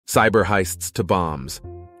Cyber heists to bombs.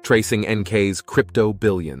 Tracing NK's crypto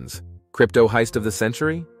billions. Crypto heist of the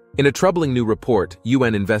century? In a troubling new report,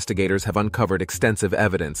 UN investigators have uncovered extensive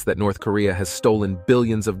evidence that North Korea has stolen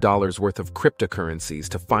billions of dollars worth of cryptocurrencies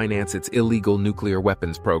to finance its illegal nuclear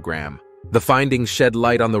weapons program. The findings shed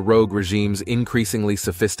light on the rogue regime's increasingly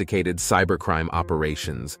sophisticated cybercrime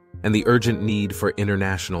operations and the urgent need for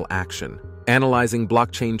international action. Analyzing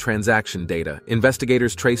blockchain transaction data,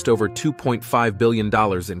 investigators traced over $2.5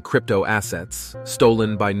 billion in crypto assets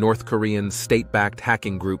stolen by North Korean state-backed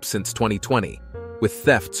hacking groups since 2020, with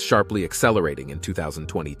thefts sharply accelerating in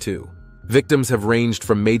 2022. Victims have ranged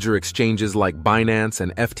from major exchanges like Binance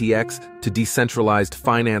and FTX to decentralized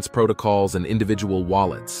finance protocols and individual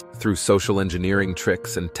wallets. Through social engineering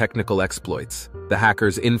tricks and technical exploits, the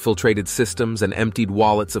hackers infiltrated systems and emptied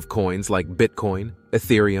wallets of coins like Bitcoin,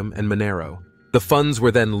 Ethereum, and Monero. The funds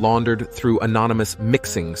were then laundered through anonymous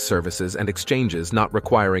mixing services and exchanges not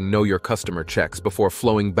requiring know-your-customer checks before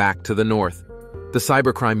flowing back to the North. The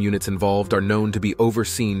cybercrime units involved are known to be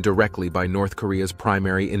overseen directly by North Korea's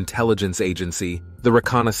primary intelligence agency, the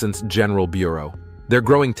Reconnaissance General Bureau. Their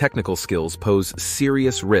growing technical skills pose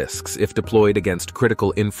serious risks if deployed against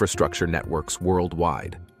critical infrastructure networks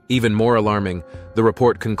worldwide. Even more alarming, the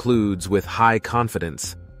report concludes with high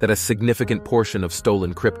confidence that a significant portion of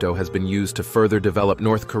stolen crypto has been used to further develop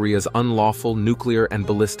North Korea's unlawful nuclear and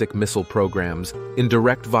ballistic missile programs in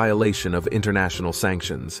direct violation of international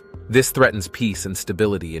sanctions. This threatens peace and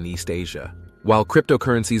stability in East Asia. While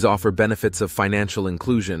cryptocurrencies offer benefits of financial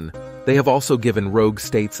inclusion, they have also given rogue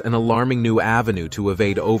states an alarming new avenue to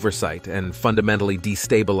evade oversight and fundamentally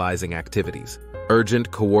destabilizing activities.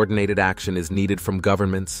 Urgent, coordinated action is needed from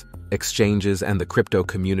governments, exchanges, and the crypto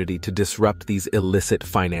community to disrupt these illicit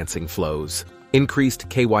financing flows. Increased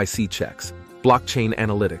KYC checks, blockchain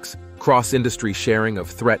analytics, cross-industry sharing of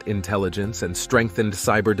threat intelligence, and strengthened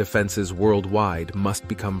cyber defenses worldwide must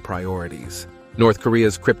become priorities. North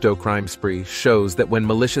Korea's crypto crime spree shows that when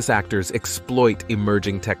malicious actors exploit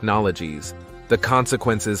emerging technologies, the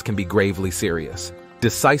consequences can be gravely serious.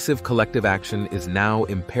 Decisive collective action is now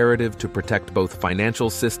imperative to protect both financial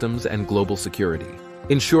systems and global security.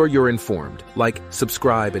 Ensure you're informed. Like,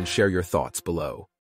 subscribe, and share your thoughts below.